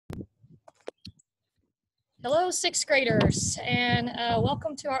Hello, sixth graders, and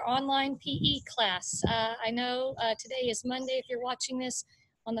welcome to our online PE class. I know today is Monday. If you're watching this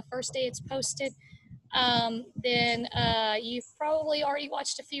on the first day it's posted, then you've probably already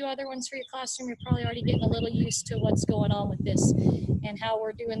watched a few other ones for your classroom. You're probably already getting a little used to what's going on with this and how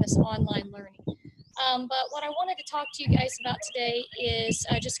we're doing this online learning. But what I wanted to talk to you guys about today is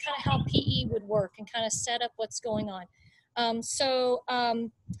just kind of how PE would work and kind of set up what's going on.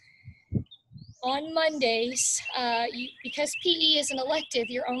 On Mondays, because PE is an elective,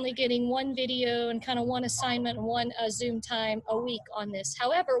 you're only getting one video and kind of one assignment and one Zoom time a week on this.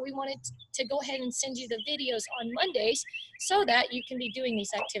 However, we wanted to go ahead and send you the videos on Mondays so that you can be doing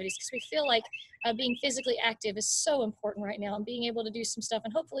these activities, because we feel like being physically active is so important right now, and being able to do some stuff.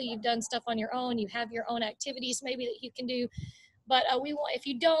 And hopefully you've done stuff on your own. You have your own activities maybe that you can do. But we want, if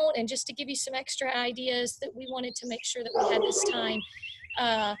you don't, and just to give you some extra ideas, that we wanted to make sure that we had this time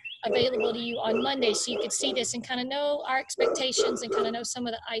available to you on Monday, so you could see this and kind of know our expectations and kind of know some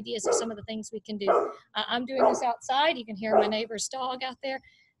of the ideas of some of the things we can do. I'm doing this outside. You can hear my neighbor's dog out there.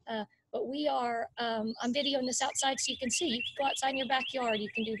 But we are, I'm videoing this outside so you can see. You can go outside in your backyard. You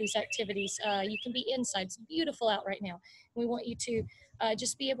can do these activities. You can be inside. It's beautiful out right now. We want you to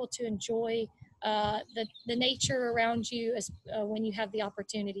just be able to enjoy the nature around you as when you have the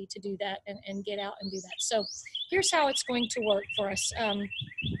opportunity to do that and get out and do that. So here's how it's going to work for us.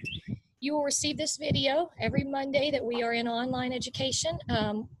 You will receive this video every Monday that we are in online education.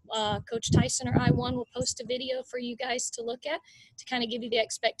 Coach Tyson or I will post a video for you guys to look at to kind of give you the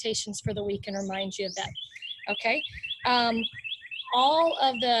expectations for the week and remind you of that. Okay. All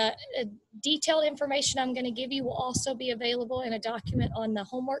of the detailed information I'm going to give you will also be available in a document on the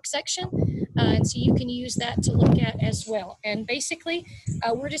homework section. And so you can use that to look at as well. And basically,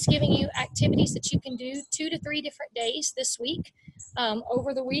 we're just giving you activities that you can do 2 to 3 different days this week,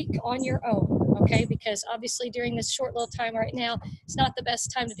 over the week on your own, okay? Because obviously during this short little time right now, it's not the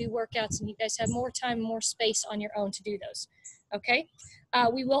best time to do workouts, and you guys have more time and more space on your own to do those, okay?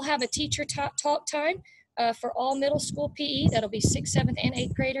 We will have a teacher talk time for all middle school PE. That'll be 6th, 7th, and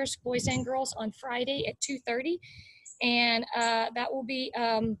 8th graders, boys and girls, on Friday at 2:30. And that will be,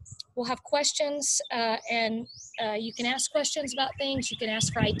 we'll have questions, and you can ask questions about things. You can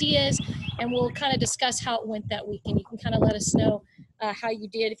ask for ideas, and we'll kind of discuss how it went that week. And you can kind of let us know how you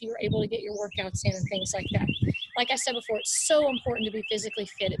did, if you were able to get your workouts in and things like that. Like I said before, it's so important to be physically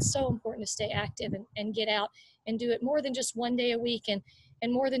fit. It's so important to stay active and get out and do it more than just one day a week, and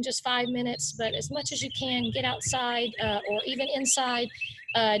more than just 5 minutes, but as much as you can, get outside or even inside,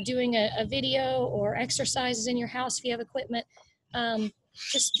 doing a video or exercises in your house if you have equipment.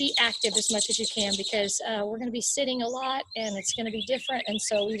 Just be active as much as you can, because we're going to be sitting a lot and it's going to be different. And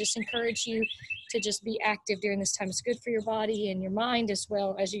so we just encourage you to just be active during this time. It's good for your body and your mind as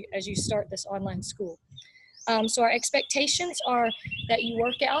well as you start this online school. So our expectations are that you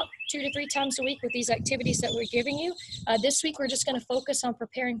work out 2 to 3 times a week with these activities that we're giving you. This week, we're just going to focus on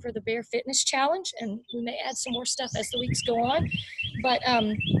preparing for the Bear Fitness Challenge, and we may add some more stuff as the weeks go on. But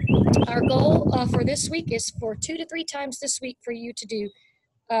our goal for this week is for 2 to 3 times this week for you to do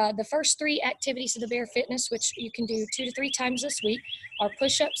the first 3 activities of the Bear Fitness, which you can do 2 to 3 times this week, are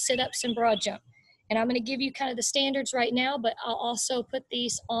push-ups, sit-ups, and broad jump. And I'm going to give you kind of the standards right now, but I'll also put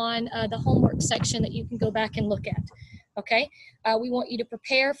these on the homework section that you can go back and look at. Okay? We want you to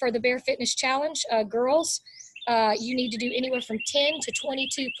prepare for the Bear Fitness Challenge. Girls, you need to do anywhere from 10 to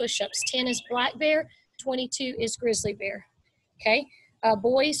 22 push-ups. 10 is black bear, 22 is grizzly bear. Okay?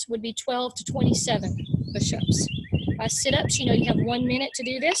 Boys would be 12 to 27 push-ups. Sit-ups, you have 1 minute to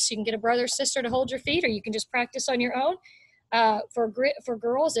do this. You can get a brother or sister to hold your feet, or you can just practice on your own. For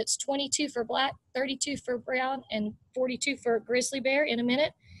girls, it's 22 for black, 32 for brown, and 42 for grizzly bear in a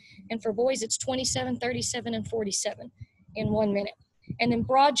minute. And for boys, it's 27, 37, and 47 in 1 minute. And then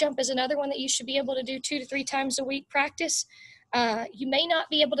broad jump is another one that you should be able to do 2 to 3 times a week practice. You may not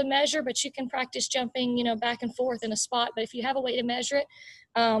be able to measure, but you can practice jumping, back and forth in a spot. But if you have a way to measure it,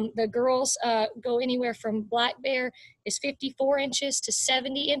 the girls go anywhere from black bear is 54 inches to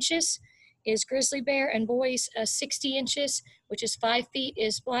 70 inches. Is grizzly bear, and boys 60 inches, which is 5 feet,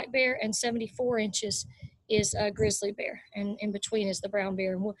 is black bear, and 74 inches is grizzly bear, and in between is the brown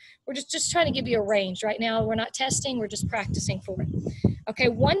bear. And we're just trying to give you a range. Right now, we're not testing, we're just practicing for it. Okay,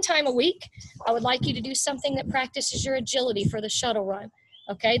 1 time a week, I would like you to do something that practices your agility for the shuttle run.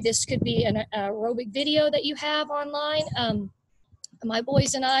 Okay, this could be an aerobic video that you have online. My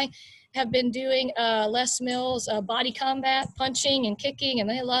boys and I have been doing Les Mills body combat, punching and kicking, and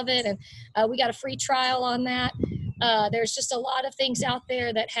they love it. And we got a free trial on that. There's just a lot of things out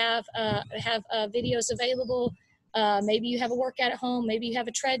there that have videos available. Maybe you have a workout at home. Maybe you have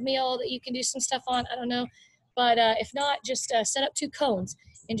a treadmill that you can do some stuff on. I don't know. But if not, just set up 2 cones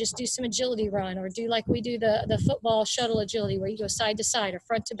and just do some agility run, or do like we do the football shuttle agility where you go side to side or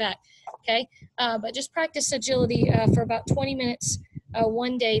front to back. Okay, but just practice agility for about 20 minutes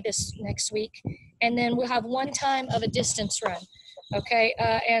one day this next week, and then we'll have one time of a distance run. Okay,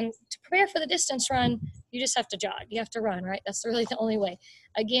 and to prepare for the distance run, you just have to jog. You have to run, right? That's really the only way.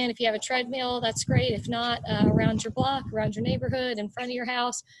 Again, if you have a treadmill, that's great. If not, around your block, around your neighborhood, in front of your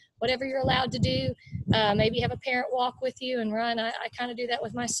house, whatever you're allowed to do. Maybe have a parent walk with you and run. I kind of do that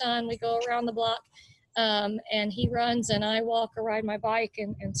with my son. We go around the block, and he runs and I walk or ride my bike,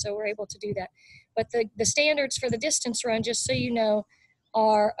 and so we're able to do that. But the standards for the distance run, just so you know,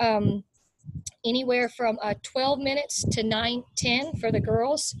 are anywhere from 12 minutes to 9:10 for the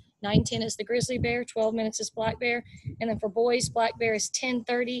girls. 9:10 is the grizzly bear, 12 minutes is black bear, and then for boys, black bear is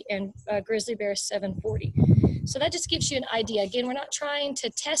 10:30 and grizzly bear is 7:40. So that just gives you an idea. Again, we're not trying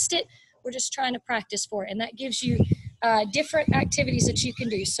to test it, we're just trying to practice for it, and that gives you different activities that you can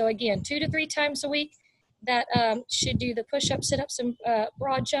do. So again, 2 to 3 times a week, that should do the push-up, sit-ups, and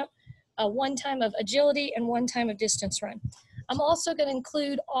broad jump, 1 time of agility, and 1 time of distance run. I'm also going to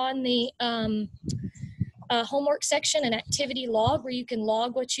include on the homework section an activity log where you can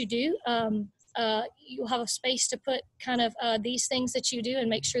log what you do. You'll have a space to put kind of these things that you do and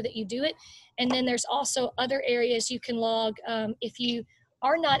make sure that you do it. And then there's also other areas you can log. If you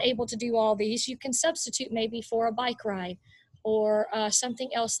are not able to do all these, you can substitute maybe for a bike ride or something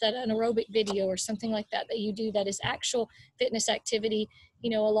else, that an aerobic video or something like that that you do that is actual fitness activity. You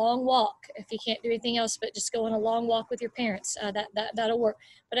know, a long walk, if you can't do anything else but just go on a long walk with your parents, that'll work.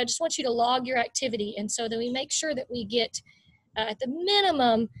 But I just want you to log your activity, and so that we make sure that we get at the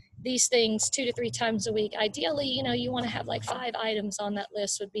minimum these things 2 to 3 times a week. Ideally, you know, you want to have like 5 items on that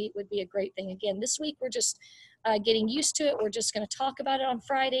list would be a great thing. Again, this week we're just getting used to it. We're just going to talk about it on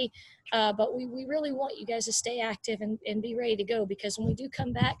Friday, but we really want you guys to stay active and be ready to go, because when we do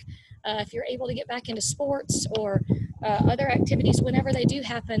come back, if you're able to get back into sports or other activities, whenever they do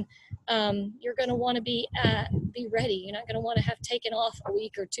happen, you're going to want to be ready. You're not going to want to have taken off a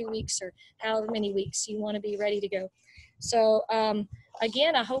week or 2 weeks or however many weeks. You want to be ready to go. So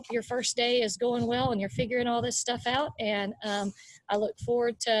again, I hope your first day is going well and you're figuring all this stuff out. And I look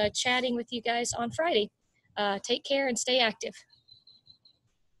forward to chatting with you guys on Friday. Take care and stay active.